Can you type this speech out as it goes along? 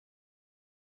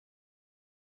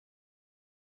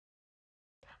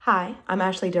Hi, I'm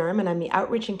Ashley Durham, and I'm the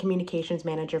Outreach and Communications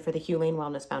Manager for the Hugh Lane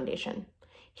Wellness Foundation.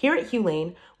 Here at Hugh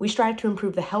Lane, we strive to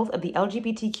improve the health of the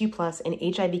LGBTQ+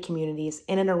 and HIV communities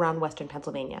in and around Western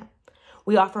Pennsylvania.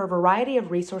 We offer a variety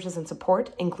of resources and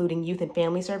support, including youth and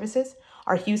family services,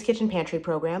 our Hugh's Kitchen Pantry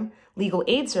program, legal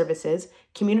aid services,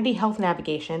 community health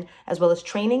navigation, as well as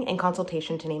training and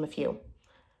consultation, to name a few.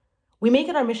 We make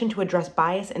it our mission to address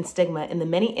bias and stigma in the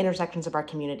many intersections of our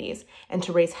communities and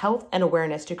to raise health and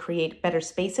awareness to create better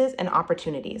spaces and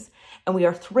opportunities, and we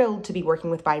are thrilled to be working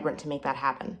with Vibrant to make that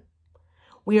happen.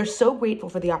 We are so grateful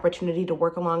for the opportunity to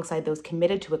work alongside those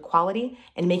committed to equality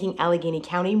and making Allegheny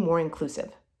County more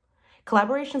inclusive.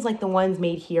 Collaborations like the ones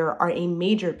made here are a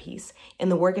major piece in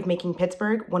the work of making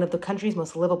Pittsburgh one of the country's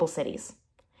most livable cities.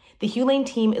 The Hugh Lane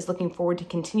team is looking forward to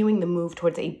continuing the move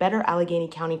towards a better Allegheny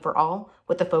County for all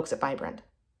with the folks at Vibrant.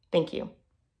 Thank you.